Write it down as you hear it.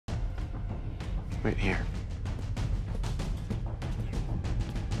Wait here.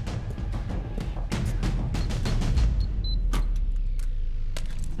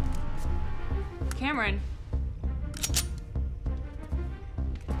 Cameron.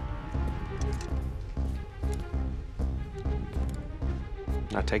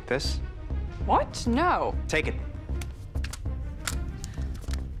 Now take this. What? No. Take it.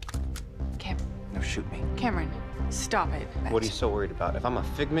 No, shoot me. Cameron, stop it. What are you so worried about? If I'm a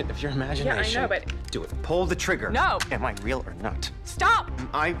figment of your imagination... Yeah, I know, but... Do it. Pull the trigger. No! Am I real or not? Stop! Am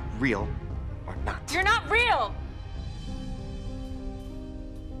I real or not? You're not real!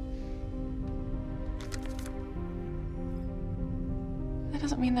 That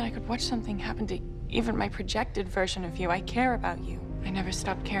doesn't mean that I could watch something happen to even my projected version of you. I care about you. I never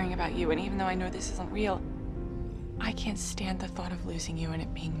stopped caring about you, and even though I know this isn't real, I can't stand the thought of losing you and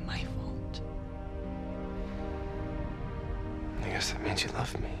it being my fault. I guess that means you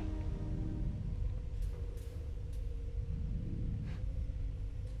love me.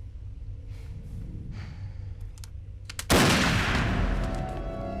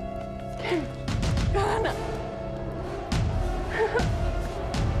 God.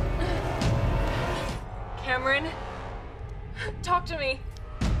 Cameron, talk to me.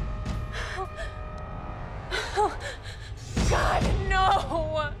 God,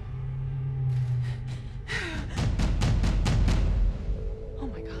 no! Oh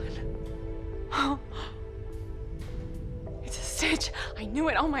my God. Oh. It's a stitch. I knew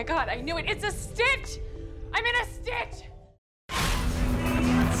it. Oh my God, I knew it. It's a stitch! I'm in a stitch!